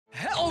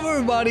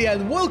everybody,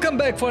 and welcome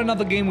back for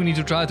another game we need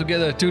to try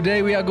together.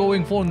 Today we are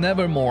going for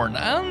Mourn,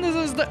 and this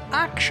is the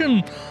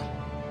action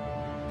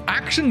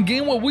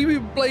game where we will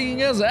be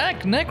playing as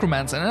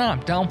Necromancer, and I'm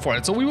down for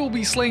it. So we will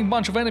be slaying a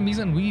bunch of enemies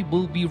and we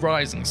will be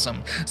rising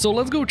some. So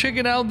let's go check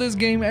it out, this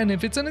game, and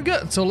if it's any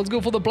good. So let's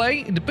go for the play.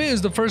 It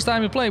appears the first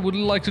time we play, would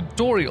you like a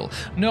tutorial?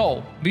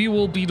 No, we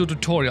will be the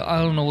tutorial.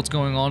 I don't know what's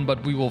going on,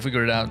 but we will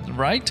figure it out,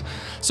 right?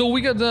 So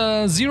we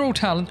got 0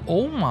 talent.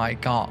 Oh my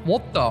god,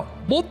 what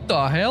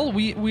the hell?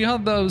 We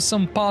had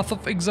some Path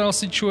of Exile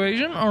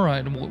situation. All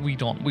right, we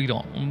don't. We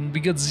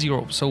get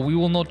 0, so we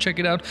will not check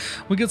it out.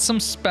 We get some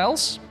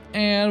spells.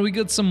 And we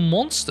get some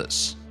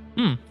monsters.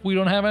 We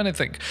don't have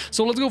anything.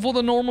 So let's go for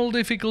the normal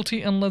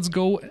difficulty and let's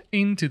go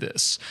into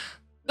this.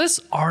 This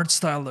art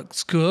style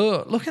looks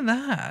good. Look at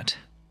that.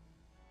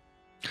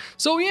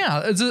 So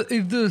yeah, it's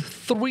the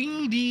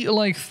 3D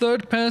like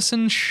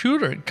third-person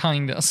shooter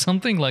kinda,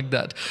 something like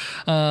that.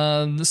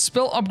 The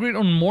spell upgrade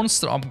on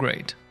monster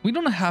upgrade. We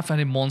don't have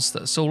any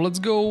monsters, so let's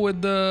go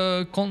with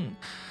the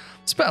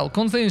spell.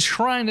 Contains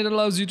shrine that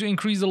allows you to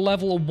increase the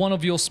level of one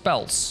of your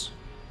spells.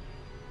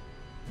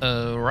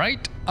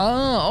 Right?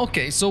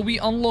 Okay, so we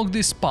unlock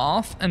this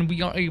path and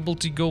we are able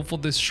to go for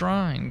this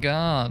shrine.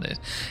 Got it.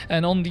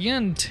 And on the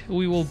end,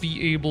 we will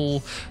be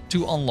able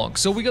to unlock.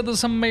 So we got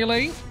some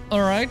melee.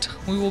 Alright,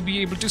 we will be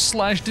able to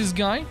slash this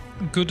guy.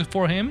 Good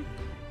for him.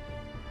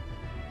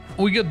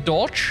 We got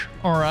dodge.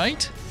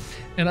 Alright.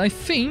 And I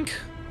think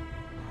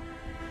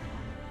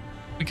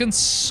we can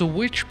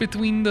switch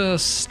between the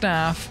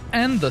staff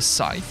and the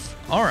scythe.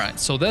 Alright,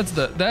 so that's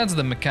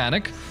the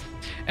mechanic.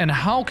 And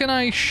how can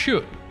I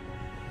shoot?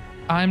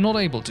 I'm not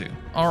able to.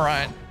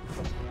 Alright.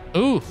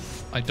 Ooh,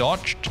 I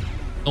dodged.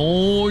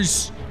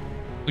 Nice.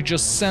 We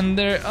just send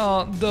there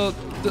the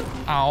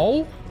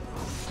ow.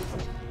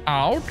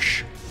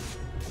 Ouch.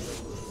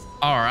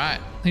 Alright,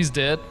 he's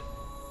dead.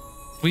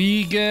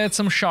 We get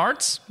some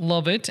shards,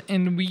 love it,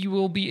 and we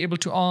will be able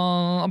to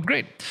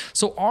upgrade.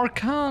 So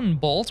Arcane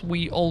Bolt,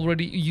 we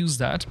already use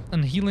that,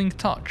 and Healing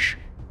Touch.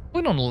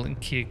 We don't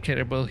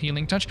care about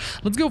Healing Touch.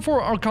 Let's go for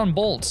Arcane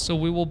Bolt, so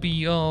we will be,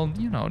 you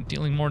know,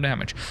 dealing more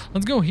damage.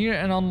 Let's go here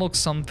and unlock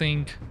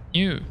something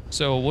new.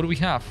 So what do we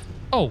have?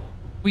 Oh,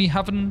 we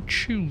haven't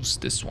choose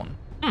this one.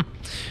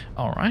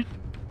 All right.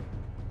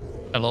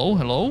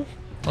 Hello.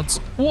 Let's.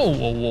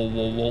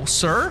 Whoa,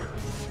 sir.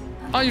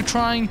 Are you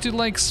trying to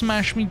like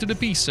smash me to the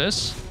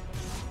pieces?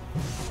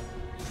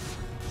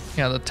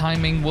 Yeah, the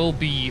timing will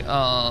be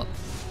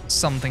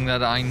something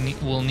that I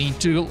will need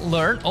to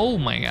learn. Oh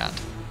my god.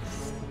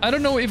 I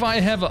don't know if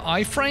I have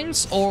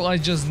iframes or I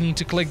just need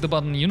to click the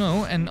button, you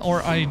know,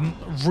 or I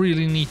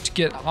really need to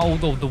get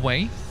out of the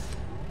way.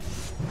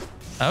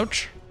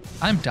 Ouch.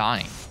 I'm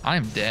dying.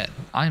 I'm dead.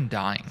 I'm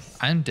dying.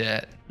 I'm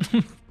dead.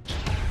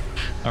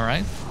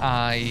 Alright.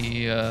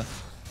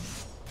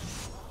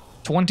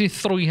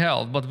 23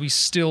 health, but we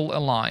still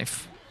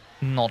alive.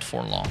 Not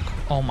for long.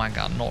 Oh my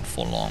god, not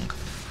for long.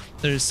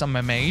 There is some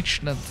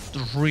mage that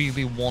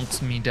really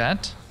wants me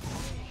dead.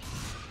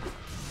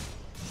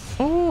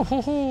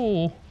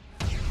 Oh.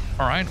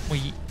 Alright,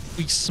 we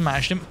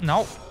smashed him.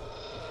 No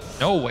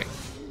way.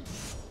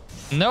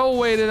 No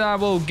way that I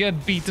will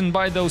get beaten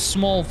by those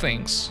small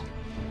things.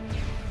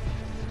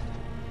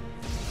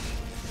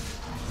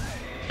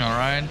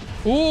 Alright.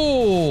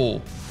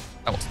 Ooh!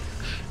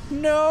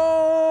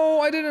 No!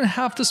 I didn't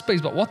have the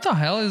space, but what the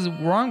hell is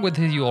wrong with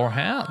your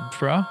hand,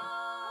 bro?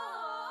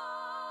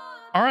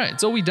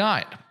 Alright, so we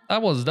died.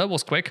 That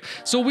was quick.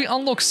 So we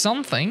unlock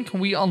something.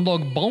 We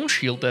unlock Bone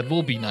Shield, that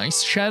will be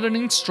nice.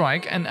 Shattering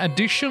Strike, and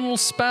additional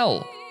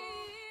spell.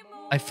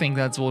 I think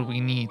that's what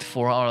we need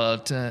for our,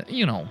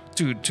 you know,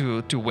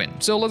 to win.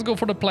 So let's go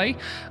for the play.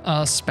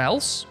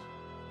 Spells,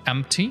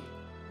 empty.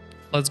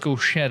 Let's go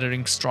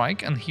Shattering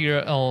Strike, and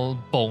here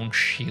Bone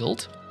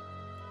Shield.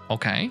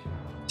 Okay.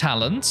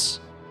 Talents.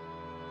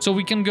 So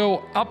we can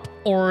go up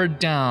or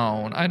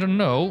down. I don't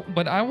know,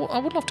 but I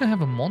would love to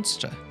have a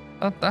monster.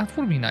 That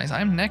would be nice.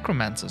 I'm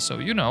Necromancer, so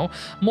you know,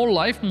 more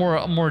life,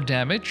 more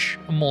damage.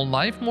 More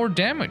life, more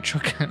damage.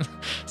 Okay,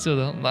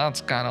 so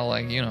that's kind of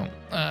like, you know,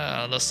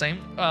 the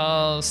same.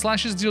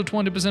 Slashes deal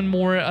 20%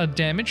 more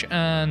damage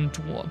and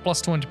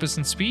plus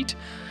 20% speed.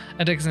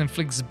 Attacks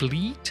inflicts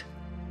bleed.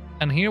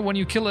 And here, when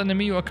you kill an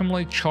enemy, you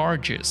accumulate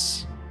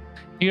charges.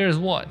 Here's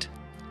what: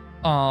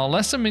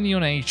 lesser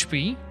minion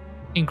HP,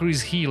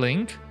 increase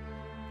healing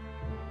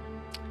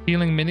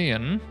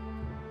minion.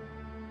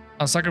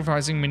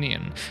 Sacrificing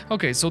minion.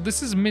 Okay, so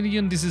this is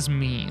minion, this is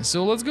me.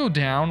 So let's go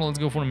down, let's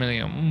go for a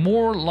minion.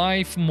 More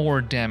life, more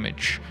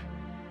damage.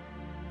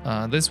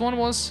 This one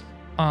was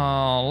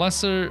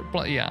lesser.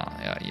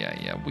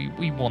 Yeah.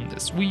 We won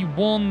this. We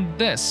won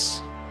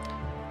this.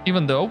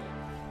 Even though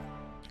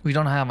we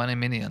don't have any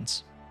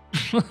minions.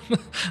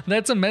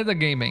 That's a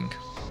metagaming.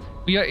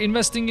 We are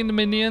investing in the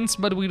minions,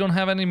 but we don't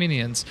have any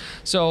minions.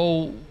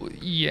 So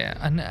yeah,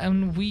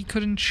 and we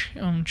couldn't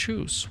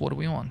choose what do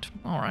we want.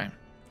 All right.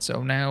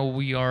 So now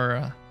we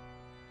are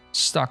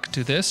stuck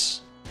to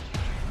this.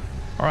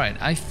 All right,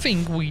 I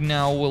think we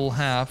now will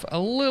have a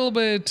little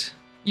bit,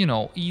 you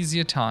know,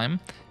 easier time.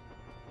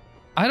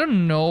 I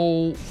don't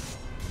know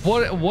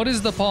what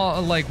is the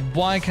like,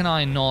 why can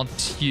I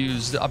not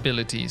use the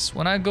abilities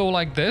when I go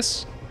like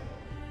this?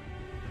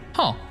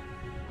 Huh.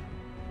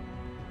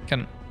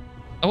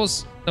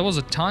 There was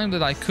a time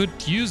that I could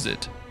use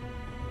it.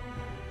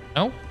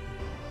 No?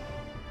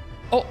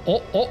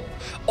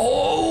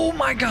 Oh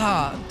my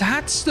god,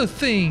 that's the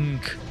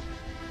thing.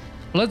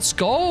 Let's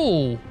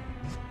go.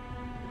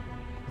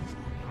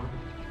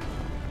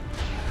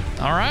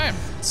 All right,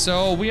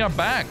 so we are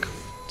back.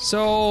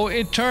 So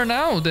it turned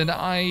out that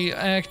I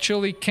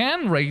actually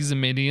can raise the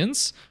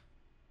minions.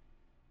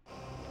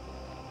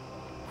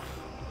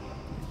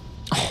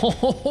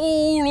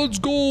 Oh, let's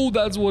go.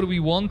 That's what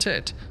we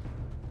wanted.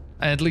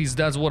 At least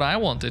that's what I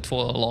wanted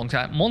for a long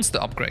time. Monster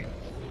upgrade.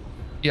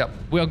 Yep,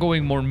 we are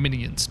going more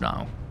minions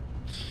now.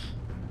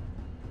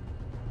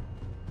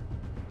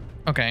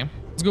 Okay,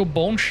 let's go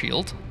bone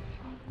shield.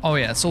 Oh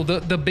yeah, so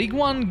the big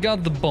one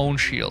got the bone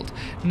shield.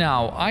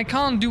 Now, I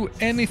can't do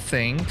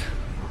anything.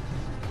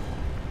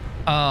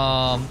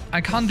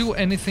 I can't do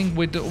anything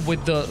with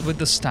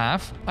the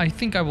staff. I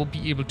think I will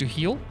be able to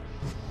heal.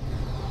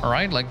 All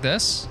right, like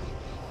this.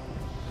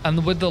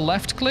 And with the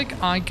left click,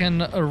 I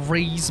can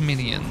raise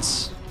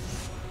minions.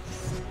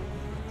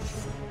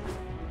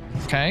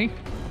 Okay.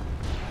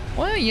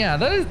 Well, yeah,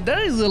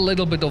 there is a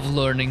little bit of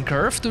learning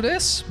curve to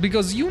this,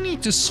 because you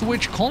need to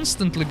switch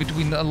constantly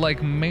between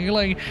like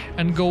melee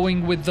and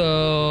going with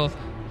the,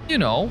 you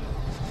know,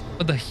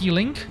 the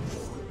healing.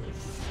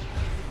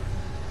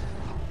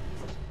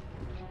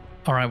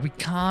 All right, we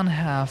can't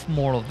have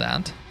more of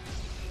that.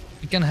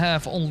 We can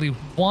have only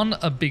one,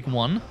 a big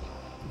one.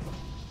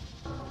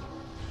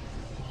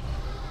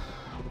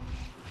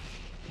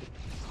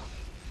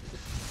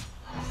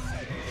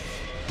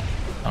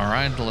 All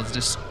right, let's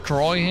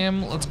destroy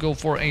him. Let's go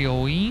for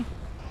AoE.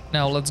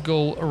 Now let's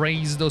go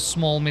raise those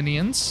small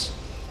minions.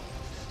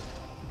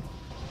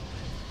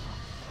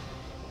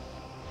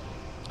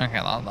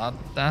 Okay,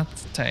 that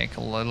take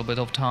a little bit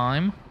of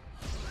time.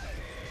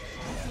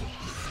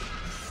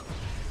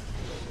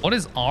 What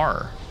is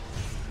R?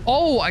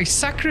 Oh, I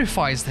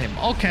sacrificed him.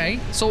 Okay,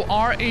 so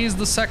R is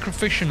the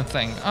sacrificial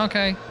thing.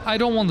 Okay, I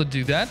don't want to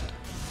do that.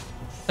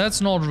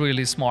 That's not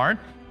really smart.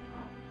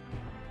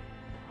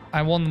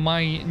 I want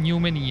my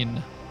new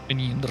minion.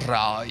 Minion,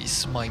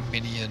 rise, my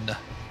minion.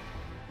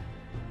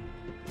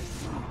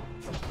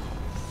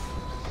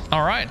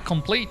 All right,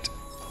 complete.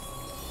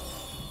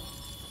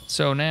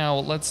 So now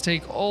let's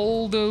take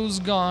all those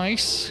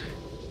guys.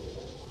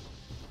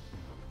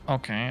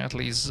 Okay, at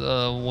least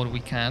what we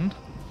can.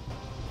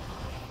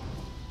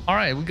 All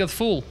right, we got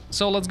full.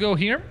 So let's go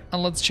here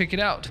and let's check it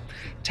out.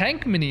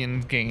 Tank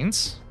minion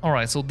gains. All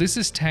right, so this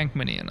is tank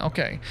minion.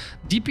 Okay,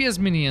 DPS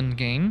minion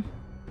gain.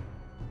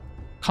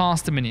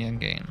 Cast minion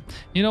gain.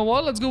 You know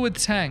what? Let's go with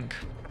tank.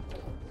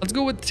 Let's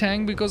go with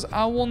tank because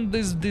I want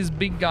this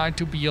big guy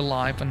to be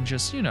alive and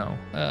just, you know,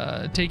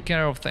 take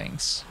care of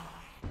things.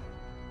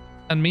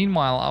 And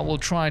meanwhile, I will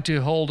try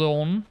to hold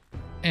on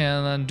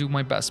and do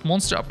my best.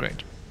 Monster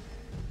upgrade.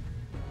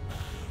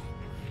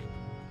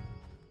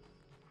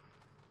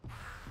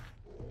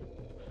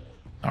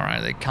 All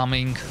right, they're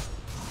coming.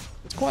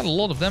 It's quite a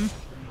lot of them.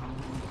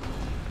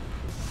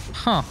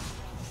 Huh.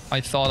 I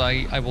thought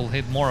I will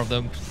hit more of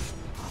them.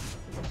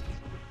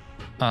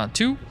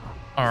 2.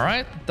 All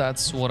right,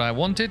 that's what I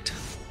wanted.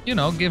 You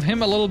know, give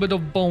him a little bit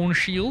of bone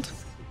shield.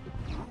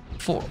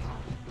 4.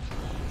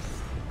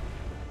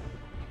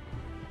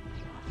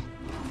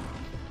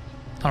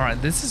 All right,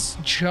 this is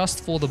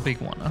just for the big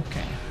one.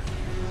 Okay.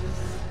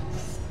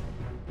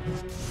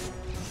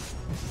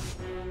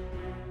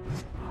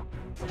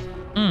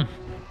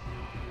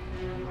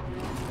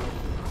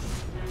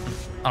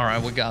 All right,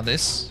 we got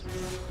this.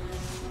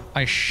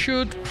 I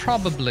should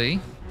probably...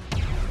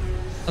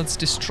 Let's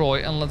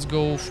destroy and let's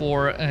go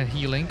for a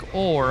healing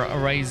or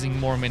raising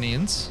more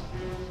minions.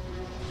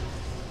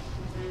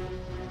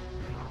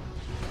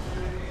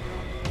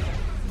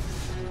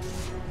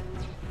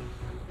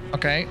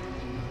 Okay,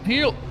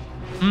 heal.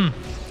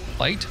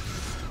 Late.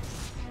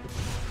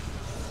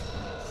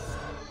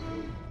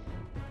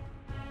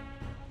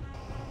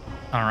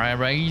 All right,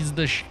 raise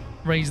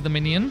the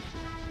minion.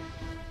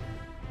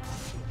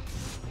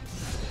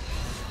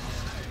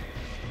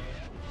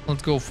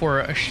 Let's go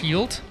for a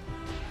shield.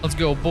 Let's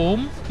go,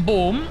 boom,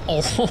 boom.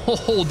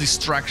 Oh,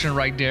 distraction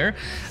right there.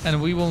 And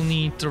we will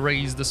need to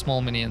raise the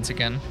small minions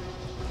again.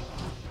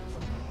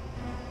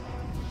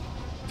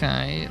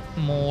 Okay,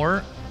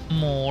 more.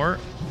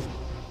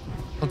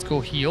 Let's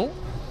go heal.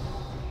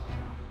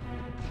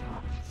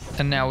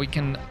 And now we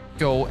can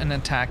go and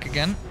attack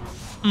again.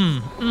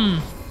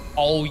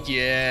 Oh,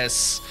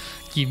 yes.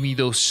 Give me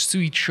those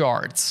sweet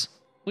shards.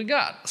 We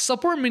got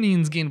support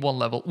minions gain 1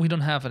 level. We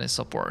don't have any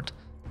support.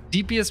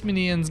 DPS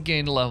minions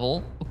gain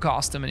level,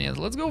 cost minions.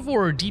 Let's go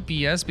for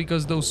DPS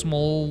because those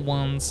small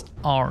ones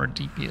are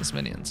DPS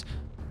minions.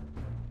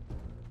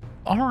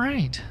 All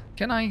right,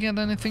 can I get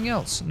anything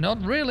else?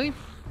 Not really.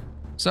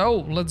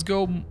 So let's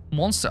go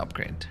monster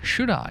upgrade.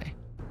 Should I?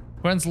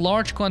 Grants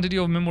large quantity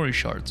of memory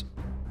shards.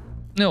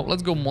 No,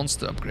 let's go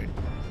monster upgrade.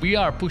 We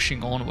are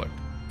pushing onward.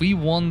 We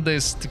want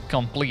this to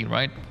complete,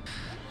 right?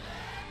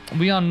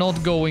 We are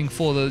not going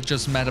for the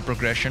just meta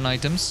progression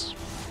items.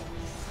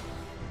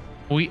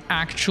 We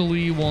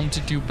actually want to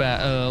do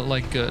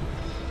like good.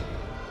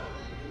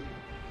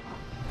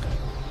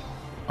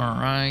 All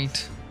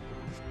right.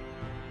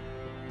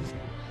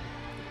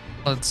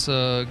 Let's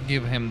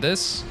give him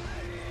this.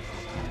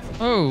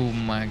 Oh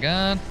my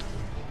god.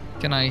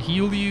 Can I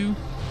heal you?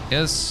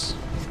 Yes.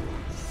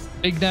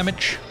 Big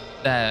damage.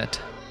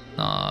 That.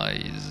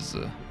 Nice.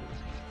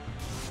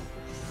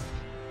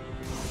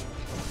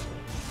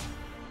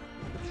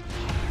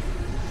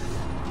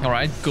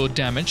 Alright, good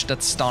damage.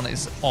 That stun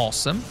is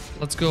awesome.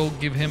 Let's go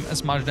give him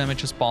as much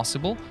damage as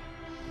possible.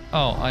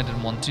 Oh, I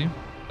didn't want to.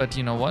 But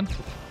you know what?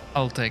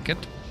 I'll take it.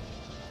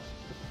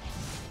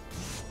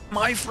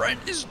 My friend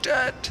is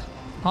dead.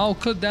 How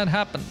could that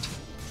happen?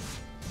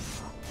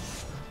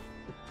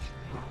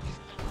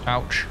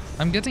 Ouch.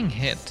 I'm getting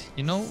hit.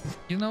 You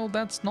know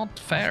that's not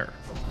fair.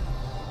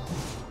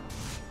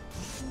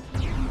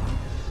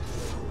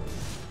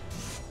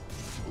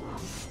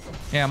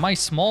 Yeah, my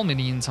small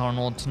minions are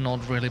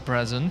not really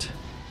present.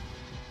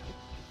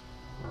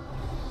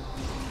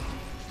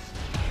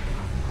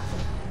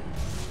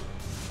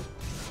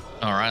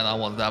 All right,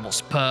 that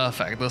was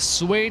perfect. The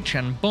switch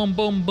and boom,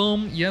 boom,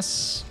 boom.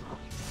 Yes,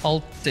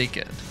 I'll take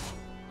it.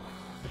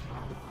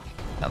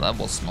 Yeah, that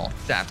was not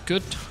that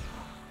good.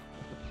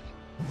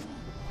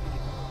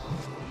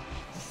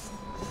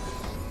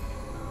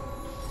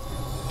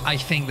 I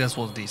think this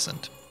was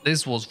decent.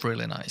 This was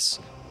really nice.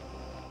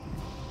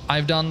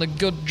 I've done a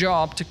good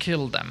job to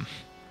kill them.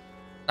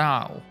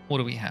 Now, what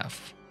do we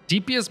have?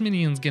 DPS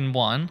minions gain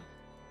 1,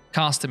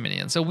 caster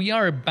minions. So we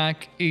are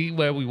back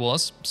where we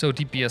was. So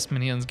DPS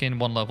minions gain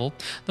 1 level.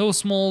 Those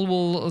small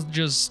will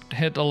just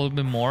hit a little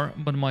bit more,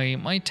 but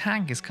my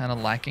tank is kind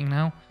of lacking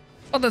now.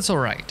 But that's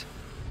alright.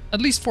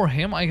 At least for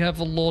him, I have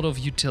a lot of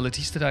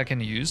utilities that I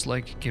can use,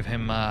 like give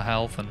him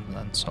health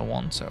and so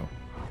on, so...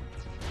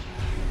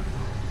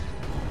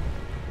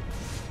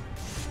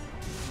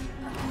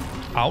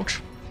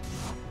 Ouch.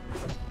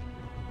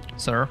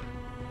 Sir.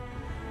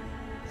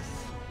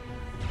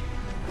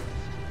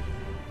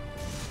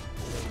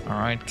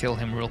 Alright, kill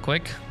him real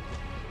quick.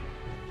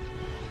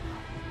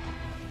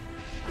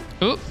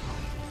 Ooh.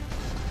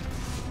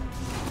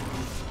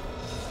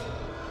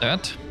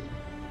 That.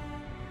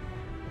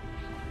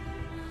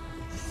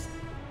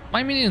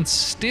 My minion's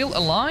still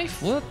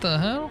alive? What the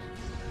hell?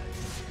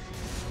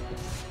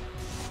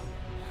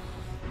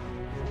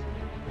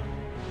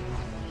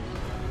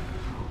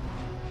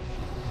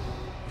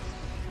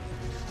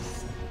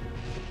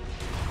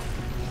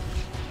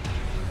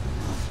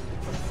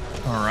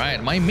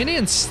 Alright, my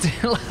minion's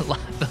still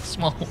alive, the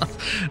small ones.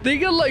 They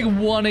got like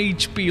 1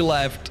 HP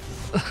left.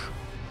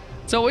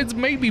 So it's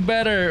maybe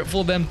better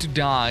for them to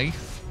die.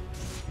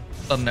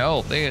 But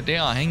no, they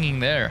are hanging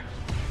there.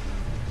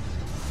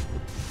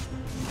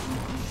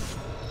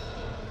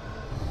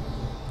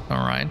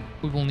 Alright,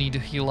 we will need to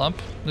heal up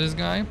this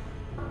guy.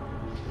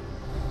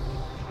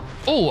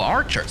 Oh,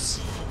 archers!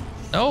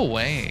 No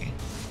way.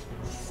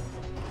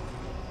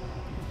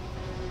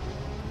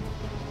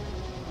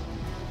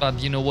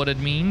 But you know what it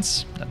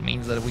means? That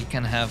means that we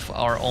can have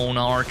our own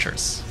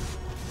archers.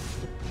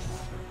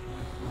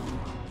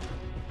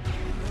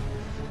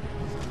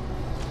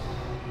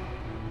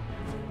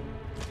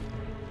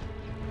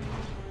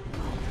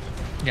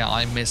 Yeah,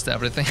 I missed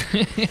everything.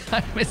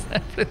 I missed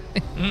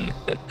everything.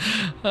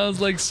 I was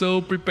like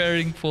so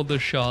preparing for the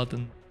shot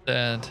and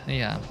that,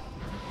 yeah,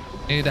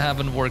 it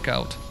haven't worked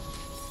out.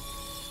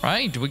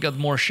 Right, we got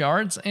more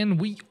shards and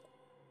we...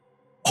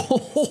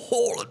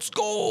 Oh, let's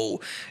go!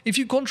 If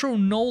you control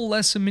no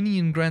lesser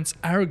minion grants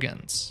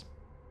arrogance.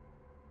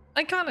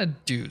 I kinda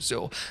do,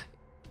 so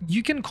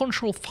you can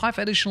control 5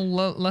 additional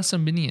lesser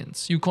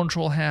minions. You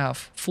control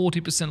half,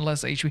 40%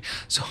 less HP.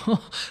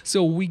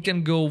 So we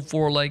can go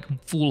for like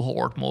full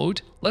horde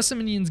mode. Lesser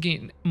minions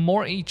gain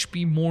more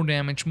HP, more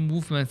damage,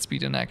 movement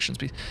speed, and action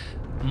speed.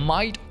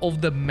 Might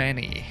of the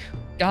many.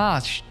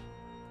 Gosh,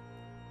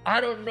 I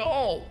don't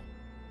know.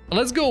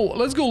 Let's go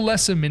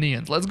lesser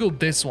minions. Let's go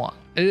this one.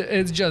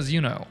 It's just, you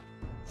know,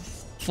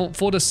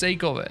 for the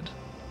sake of it.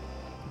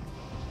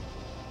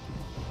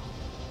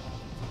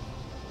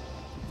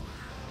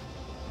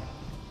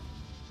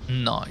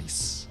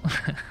 Nice.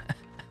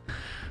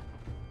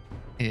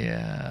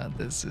 Yeah,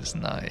 this is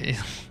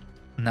nice.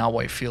 Now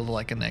I feel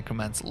like a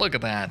necromancer. Look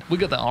at that. We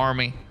got the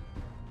army.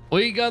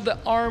 We got the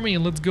army.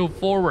 Let's go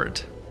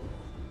forward.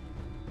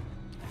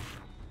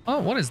 Oh,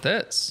 what is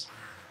this?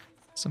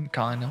 Some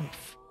kind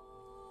of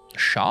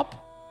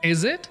shop?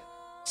 Is it?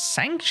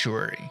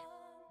 Sanctuary.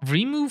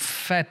 Remove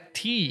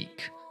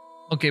fatigue.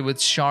 Okay,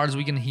 with shards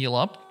we can heal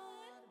up.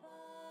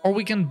 Or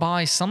we can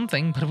buy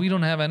something, but we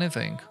don't have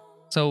anything.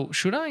 So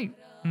should I?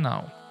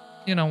 No.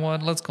 You know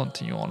what? Let's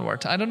continue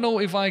onward. I don't know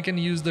if I can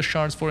use the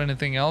shards for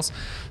anything else.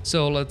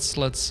 So let's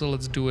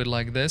do it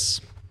like this.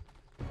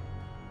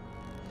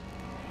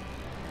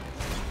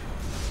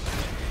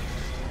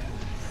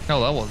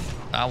 Oh,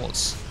 that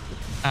was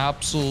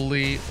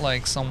absolutely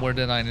like somewhere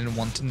that I didn't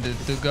want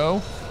it to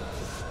go.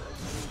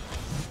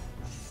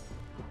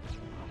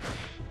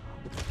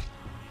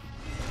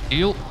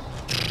 Heal.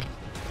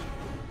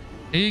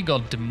 He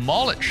got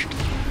demolished.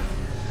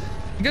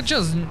 He got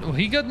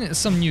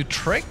some new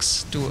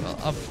tricks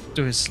up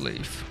to his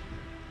sleeve.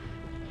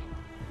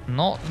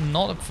 Not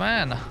a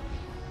fan.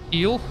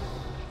 Heal.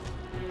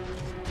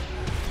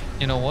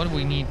 You know what?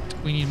 We need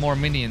more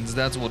minions.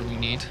 That's what we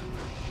need.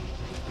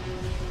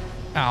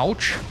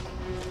 Ouch.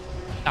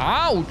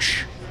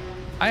 Ouch!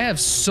 I have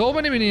so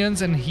many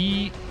minions and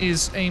he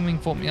is aiming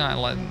for me.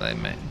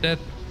 That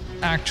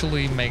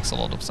actually makes a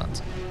lot of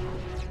sense.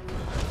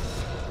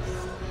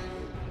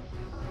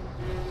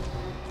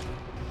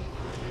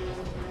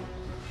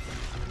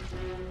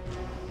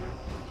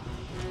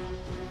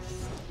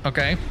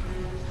 Okay.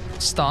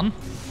 Stun.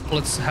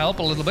 Let's help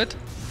a little bit.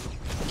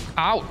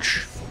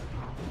 Ouch.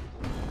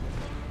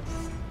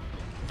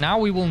 Now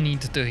we will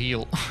need to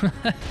heal.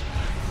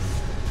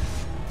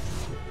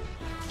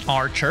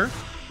 Archer.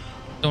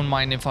 Don't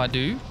mind if I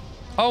do.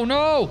 Oh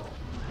no!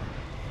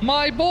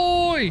 My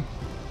boy!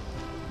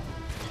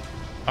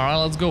 Alright,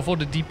 let's go for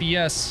the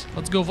DPS.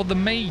 Let's go for the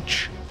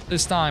mage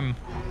this time.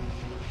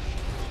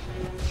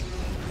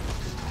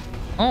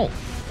 Oh.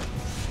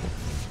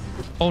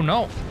 Oh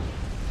no.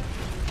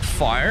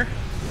 Fire.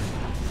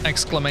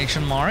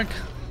 Exclamation mark.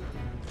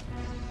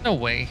 No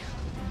way.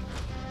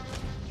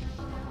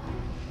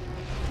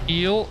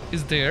 Heal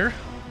is there.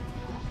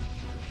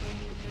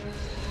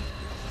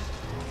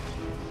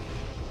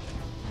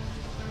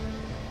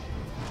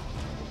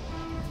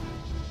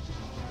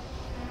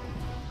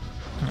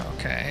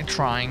 Okay,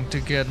 trying to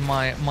get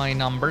my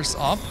numbers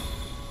up.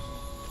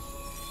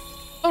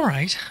 All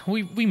right,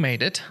 we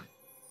made it.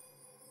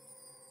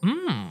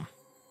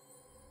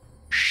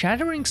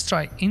 Shattering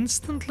Strike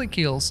instantly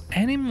kills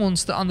any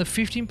monster under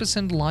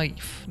 15%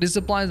 life. This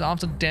applies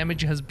after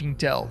damage has been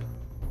dealt.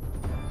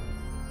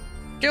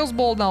 Chaos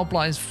Ball now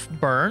applies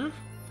burn,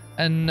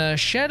 and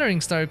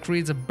Shattering Strike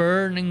creates a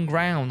burning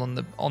ground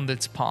on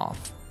its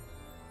path.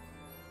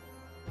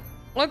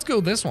 Let's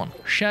go this one.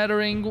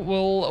 Shattering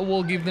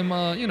will give them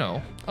a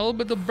little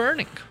bit of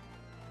burning.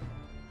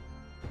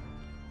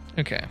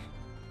 Okay,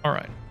 all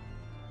right.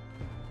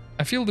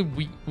 I feel that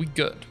we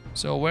good.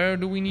 So where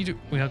do we need to?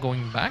 We are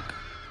going back.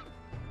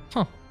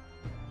 Huh.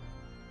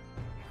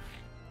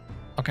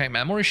 Okay,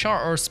 memory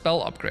shard or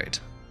spell upgrade.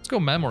 Let's go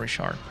memory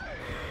shard.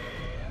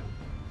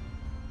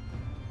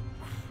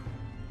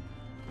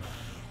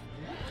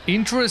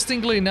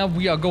 Interestingly enough,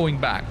 we are going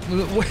back.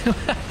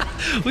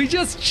 We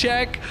just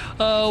check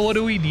what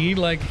do we need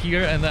like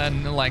here, and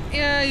then like,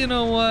 yeah, you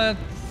know what?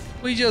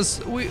 We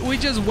just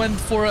went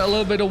for a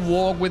little bit of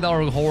walk with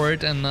our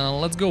horde, and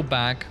let's go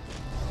back.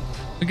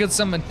 We got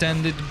some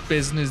attended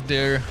business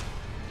there.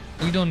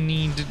 We don't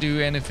need to do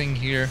anything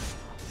here.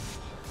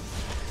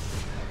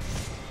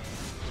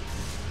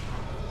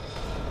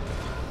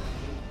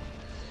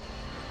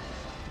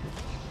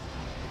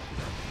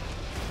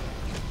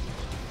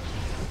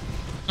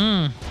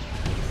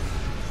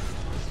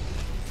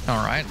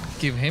 All right,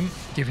 give him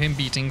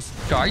beatings,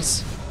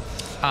 guys.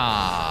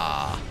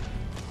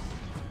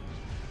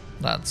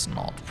 That's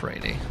not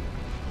pretty.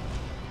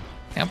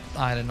 Yep,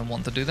 I didn't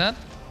want to do that.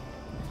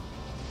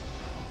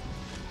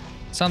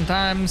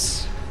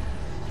 Sometimes,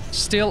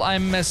 still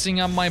I'm messing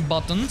up my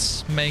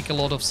buttons. Make a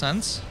lot of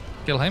sense.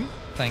 Kill him,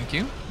 thank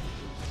you.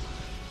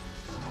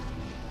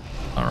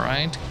 All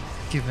right,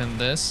 give him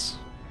this.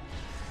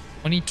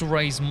 We need to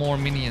raise more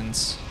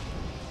minions.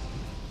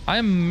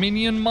 I'm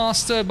minion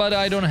master, but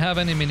I don't have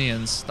any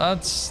minions.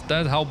 That's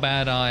how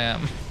bad I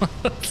am.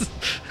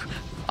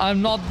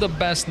 I'm not the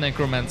best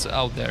necromancer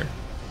out there.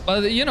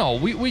 But you know,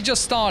 we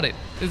just started.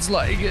 It's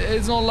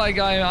not like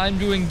I'm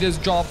doing this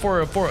job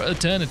for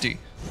eternity.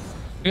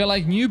 We are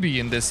like newbie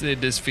in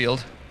this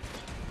field.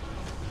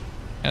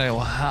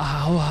 Anyway,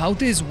 how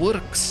this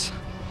works.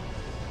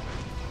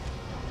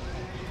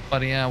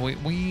 But yeah,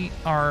 we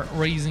are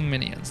raising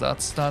minions.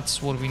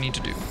 That's what we need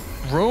to do.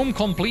 Roam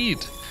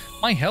complete.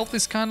 My health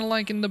is kind of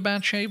like in the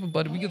bad shape,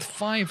 but we get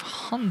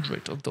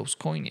 500 of those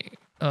coin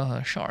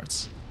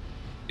shards.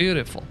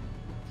 Beautiful.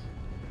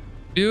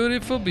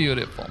 Beautiful,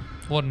 beautiful.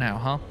 What now,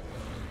 huh?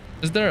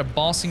 Is there a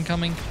boss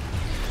incoming?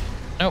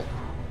 No.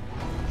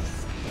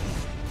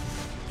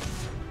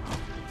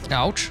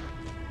 Ouch.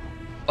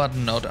 But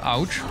not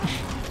ouch.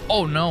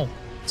 Oh no.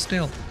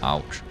 Still,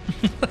 ouch.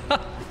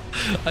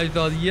 I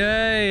thought,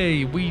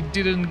 yay, we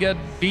didn't get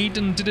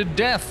beaten to the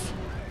death.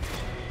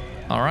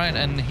 All right,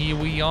 and here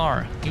we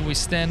are. Here we're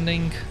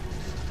standing.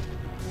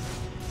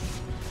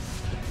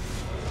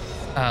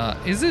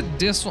 Is it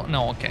this one?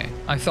 No, okay.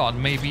 I thought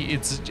maybe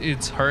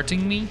it's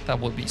hurting me. That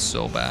would be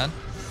so bad.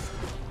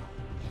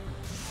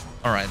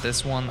 All right,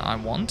 this one I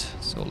want.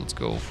 So let's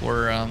go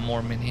for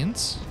more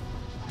minions.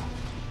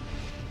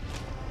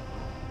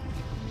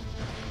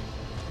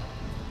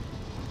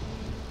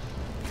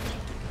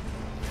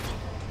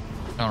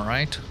 All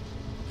right.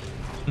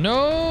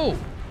 No!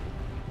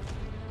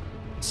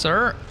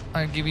 Sir,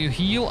 I give you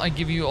heal, I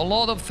give you a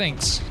lot of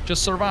things.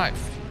 Just survive.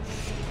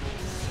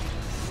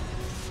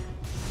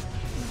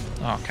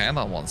 Okay,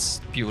 that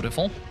was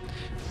beautiful.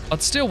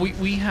 But still,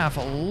 we have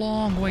a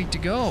long way to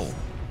go.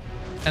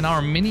 And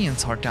our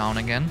minions are down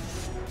again.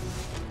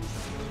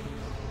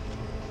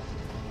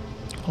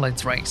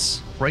 Let's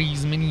raise.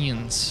 Raise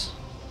minions.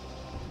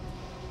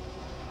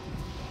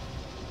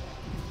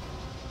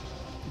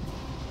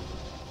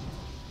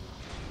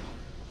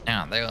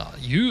 Now they are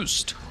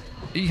used.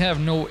 They have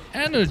no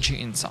energy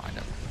inside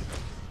them.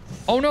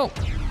 Oh no!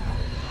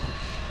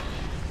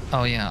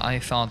 Oh yeah, I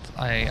thought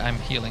I'm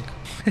healing.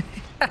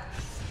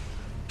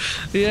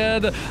 Yeah,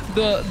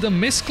 the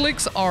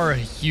misclicks are a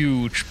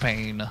huge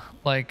pain.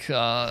 Like,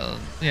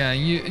 yeah,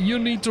 you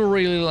need to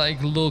really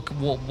like look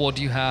what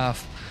you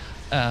have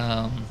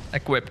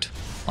equipped.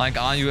 Like,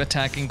 are you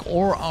attacking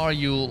or are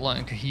you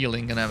like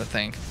healing and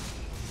everything?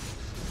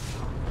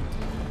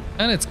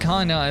 And it's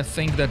kinda a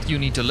thing that you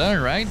need to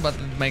learn, right? But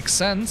it makes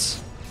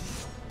sense.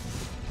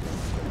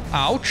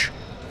 Ouch!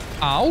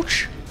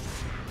 Ouch!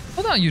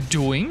 What are you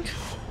doing?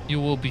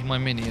 You will be my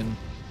minion.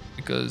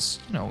 Because,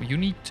 you know, you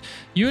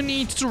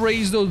need to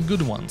raise those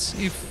good ones.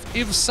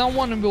 If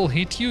someone will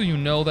hit you, you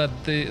know that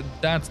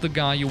that's the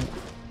guy you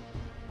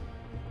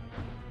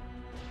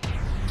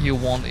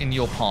want in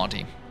your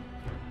party.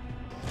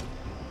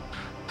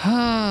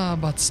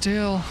 But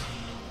still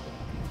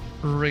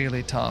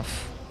really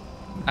tough.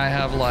 I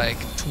have like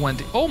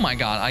 20. Oh my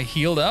god, I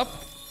healed up.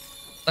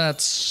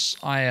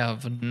 I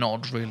have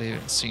not really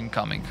seen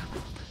coming.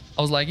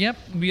 I was like, yep,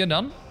 we are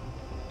done.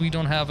 We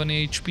don't have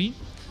any HP.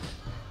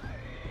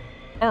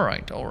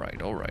 Alright.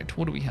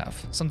 What do we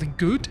have? Something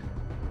good?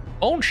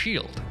 Bone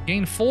Shield.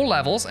 Gain 4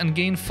 levels and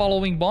gain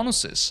following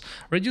bonuses.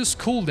 Reduce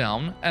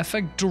cooldown,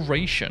 effect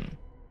duration.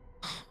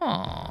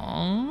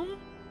 Huh.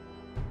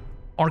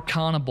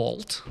 Arcana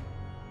Bolt.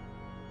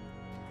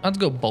 Let's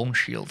go Bone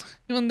Shield.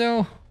 Even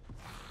though,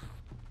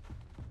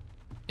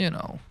 you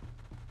know,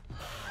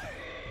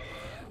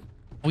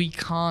 we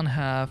can't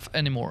have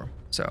any more.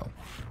 So,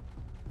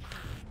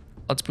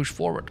 let's push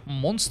forward.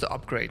 Monster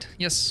upgrade.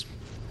 Yes.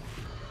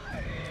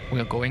 We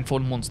are going for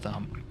the monster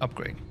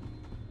upgrade.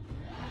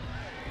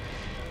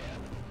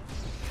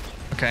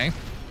 Okay.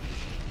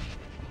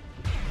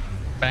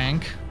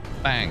 Bank.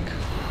 Bank.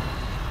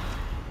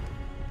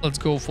 Let's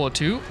go for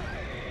 2.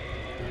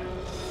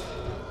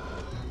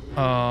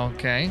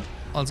 Okay.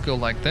 Let's go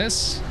like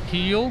this.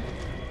 Heal.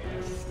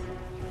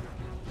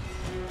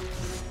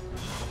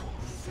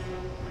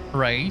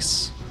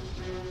 Race.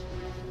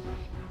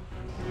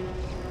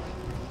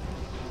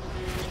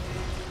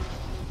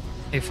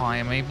 If I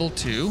am able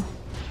to.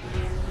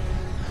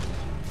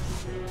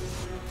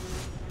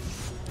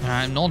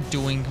 I'm not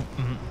doing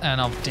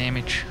enough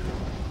damage.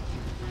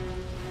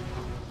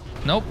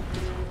 Nope.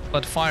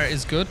 But fire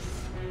is good.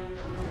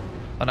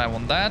 But I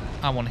want that.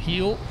 I want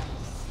heal.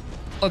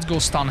 Let's go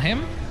stun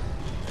him.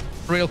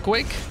 Real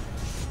quick.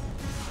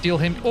 Deal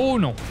him. Oh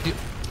no.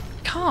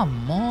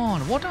 Come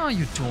on. What are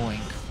you doing?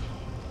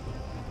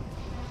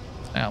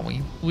 Yeah,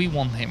 we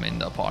want him in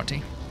the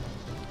party.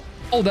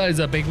 Oh, that is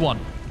a big one.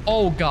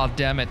 Oh, god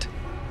damn it.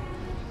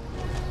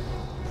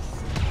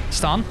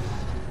 Stun.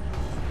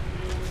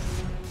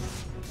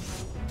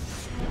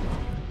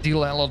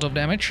 Deal a lot of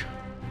damage.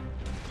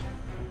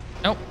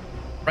 Nope.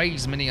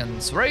 Raise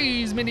minions.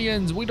 Raise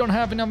minions. We don't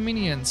have enough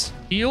minions.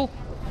 Heal.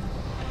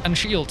 And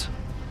shield.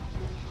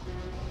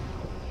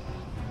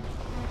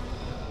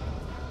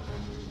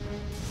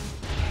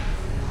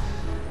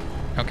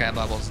 Okay,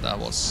 that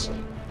was...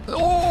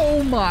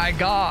 Oh my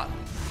god.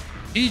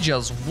 He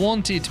just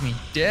wanted me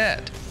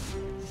dead.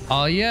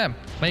 Oh yeah,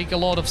 make a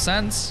lot of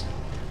sense.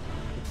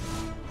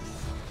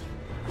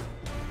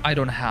 I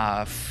don't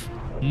have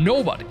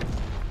nobody.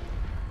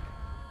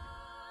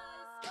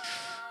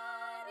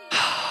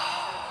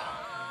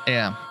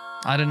 Yeah,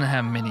 I didn't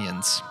have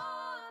minions.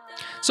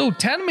 So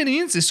 10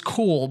 minions is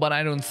cool, but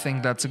I don't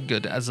think that's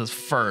good as a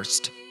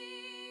first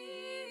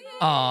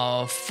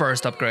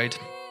upgrade.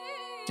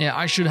 Yeah,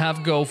 I should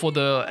have go for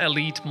the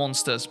elite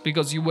monsters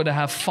because you would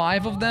have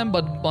 5 of them,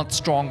 but much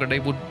stronger.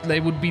 They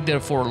would be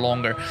there for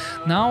longer.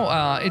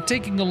 Now it's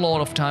taking a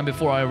lot of time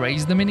before I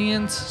raise the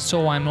minions,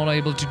 so I'm not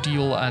able to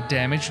deal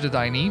damage that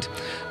I need.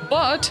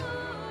 But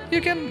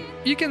you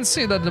can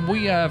see that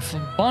we have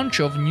a bunch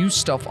of new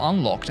stuff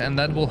unlocked, and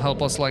that will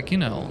help us, like, you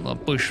know,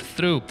 push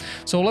through.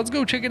 So let's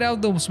go check it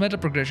out, those meta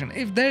progression.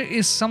 If there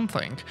is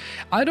something,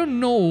 I don't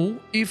know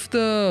if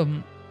the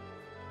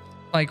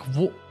like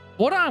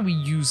what are we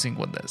using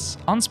with this?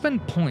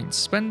 Unspent points.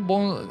 Spend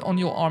on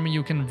your army,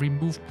 you can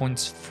remove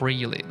points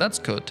freely. That's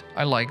good.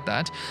 I like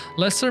that.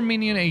 Lesser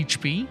minion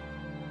HP.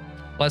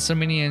 Lesser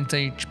minion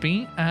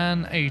HP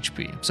and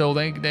HP. So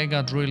they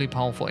got really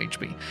powerful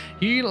HP.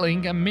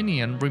 Healing a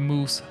minion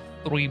removes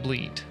 3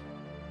 bleed.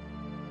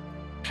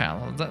 Okay,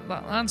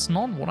 that's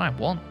not what I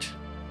want.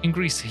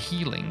 Increase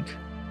healing.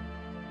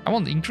 I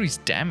want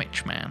increased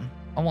damage, man.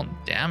 I want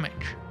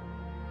damage.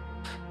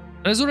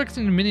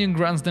 Resurrecting a minion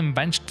grants them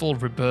vengeful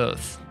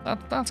rebirth.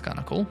 That's kind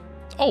of cool.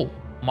 Oh,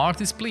 mark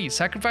this please.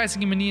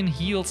 Sacrificing a minion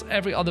heals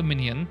every other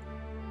minion.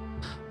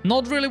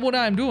 Not really what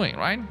I'm doing,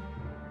 right?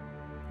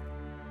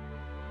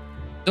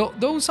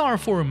 Those are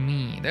for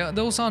me.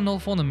 Those are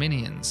not for the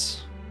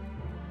minions.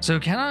 So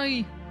can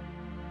I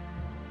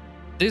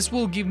This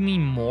will give me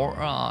more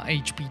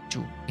HP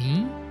to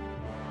me.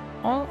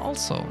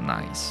 Also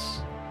nice.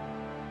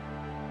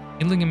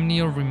 Healing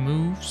Amneal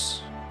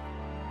removes.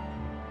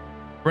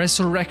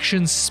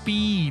 Resurrection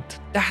speed.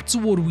 That's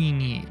what we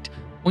need.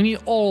 We need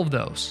all of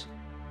those.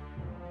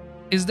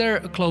 Is there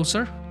a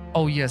closer?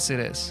 Oh yes, it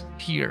is.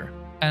 Here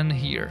and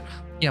here.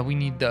 Yeah, we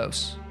need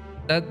those.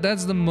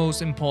 That's the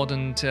most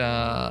important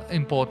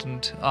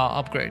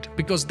upgrade,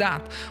 because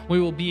that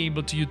we will be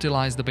able to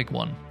utilize the big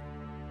one.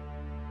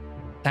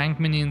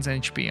 Tank minions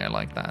HP, I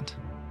like that.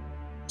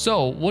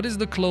 So what is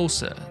the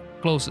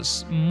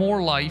closest?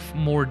 More life,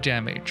 more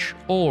damage,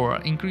 or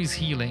increase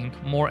healing,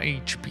 more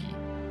HP.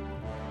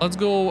 Let's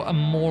go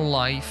more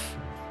life.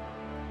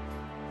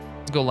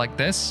 Let's go like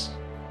this.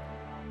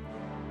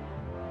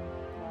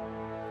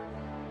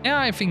 Yeah,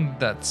 I think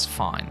that's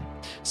fine.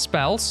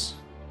 Spells.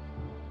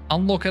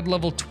 Unlock at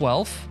level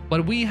 12,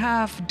 but we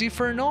have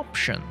different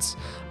options.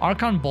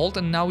 Arcane Bolt,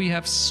 and now we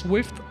have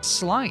Swift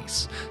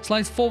Slice.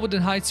 Slice forward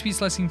at high speed,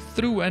 slicing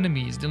through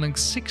enemies, dealing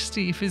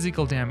 60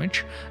 physical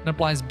damage, and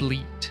applies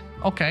bleed.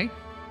 Okay.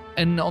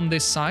 And on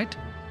this side,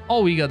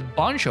 oh, we got a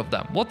bunch of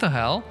them. What the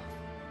hell?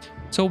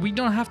 So we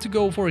don't have to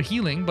go for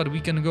healing, but we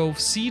can go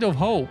Seed of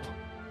Hope.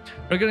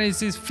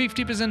 Recognizes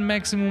 50%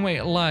 maximum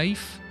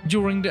life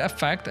during the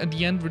effect. At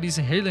the end, release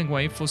a healing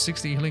wave for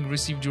 60 healing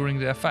received during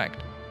the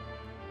effect.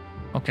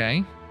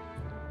 Okay.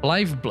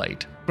 Life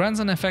Blade. Grants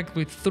an effect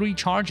with 3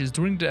 charges.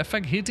 During the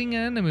effect, hitting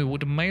an enemy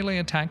with a melee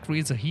attack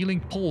creates a healing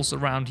pulse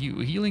around you,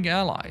 healing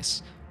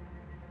allies.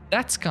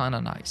 That's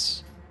kinda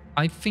nice.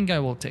 I think I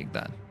will take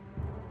that.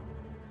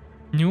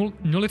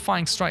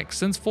 Nullifying Strike.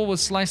 Sends forward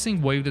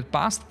slicing wave that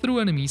passes through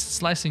enemies,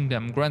 slicing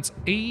them. Grants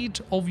 8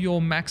 of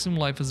your maximum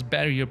life as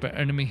barrier per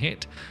enemy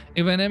hit.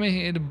 If an enemy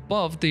hit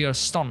above, they are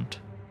stunned.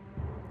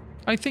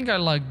 I think I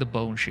like the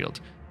Bone Shield.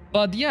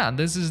 But yeah,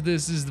 this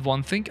is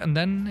one thing. And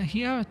then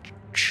here,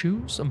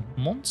 choose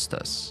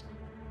monsters.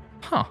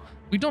 Huh,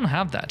 we don't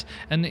have that.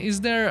 And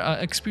is there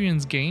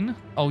experience gain?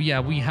 Oh yeah,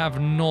 we have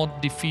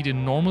not defeated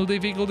normal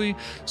difficulty,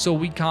 so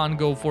we can't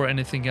go for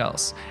anything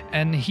else.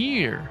 And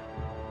here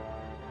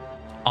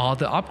are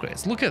the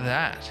upgrades. Look at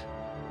that.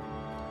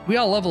 We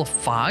are level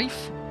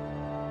 5.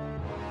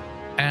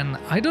 And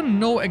I don't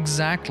know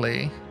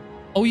exactly.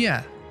 Oh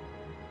yeah,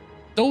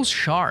 those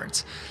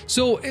shards.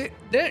 So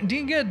they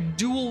get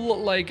dual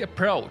like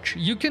approach.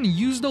 You can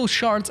use those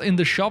shards in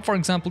the shop. For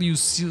example, you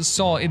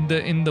saw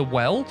in the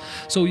well.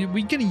 So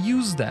we can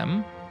use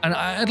them, and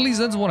at least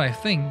that's what I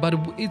think. But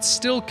it's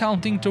still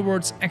counting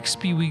towards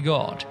XP we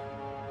got.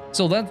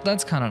 So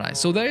that's kind of nice.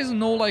 So there is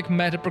no like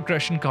meta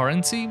progression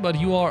currency, but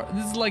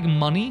this is like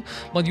money,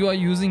 but you are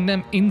using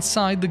them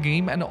inside the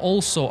game and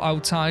also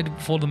outside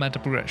for the meta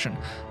progression.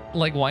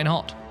 Like, why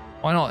not?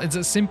 Why not? It's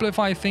a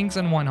simplify things,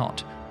 and why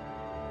not?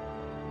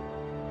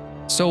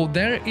 So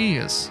there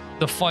is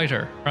the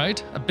fighter,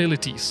 right?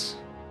 Abilities.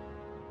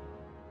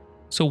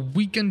 So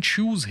we can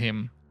choose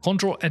him.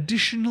 Control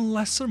additional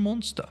lesser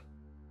monster.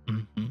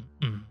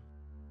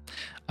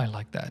 I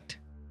like that.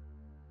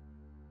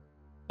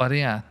 But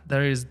yeah,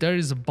 there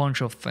is a bunch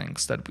of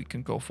things that we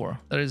can go for.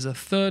 There is a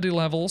 30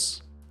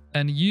 levels,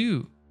 and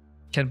you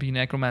can be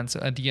Necromancer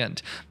at the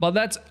end. But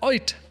that's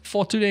it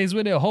for today's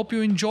video. Hope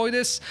you enjoyed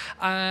this,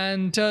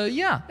 and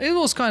yeah, it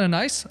was kind of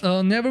nice.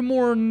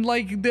 Nevermore,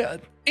 like the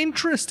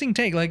interesting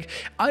take. Like,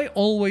 I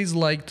always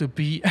like to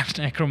be a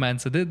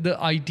Necromancer. The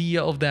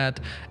idea of that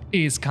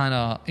is kind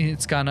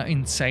of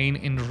insane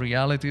in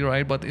reality,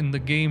 right? But in the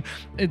game,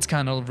 it's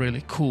kind of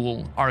really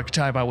cool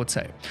archetype, I would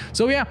say.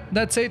 So yeah,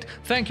 that's it.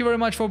 Thank you very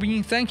much for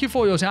being. Thank you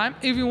for your time.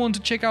 If you want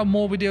to check out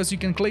more videos, you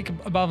can click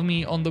above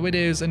me on the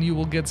videos and you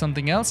will get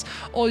something else,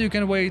 or you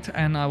can wait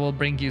and I will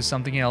bring you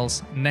something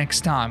else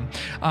next time.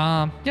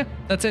 Yeah,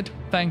 that's it.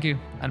 Thank you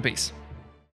and peace.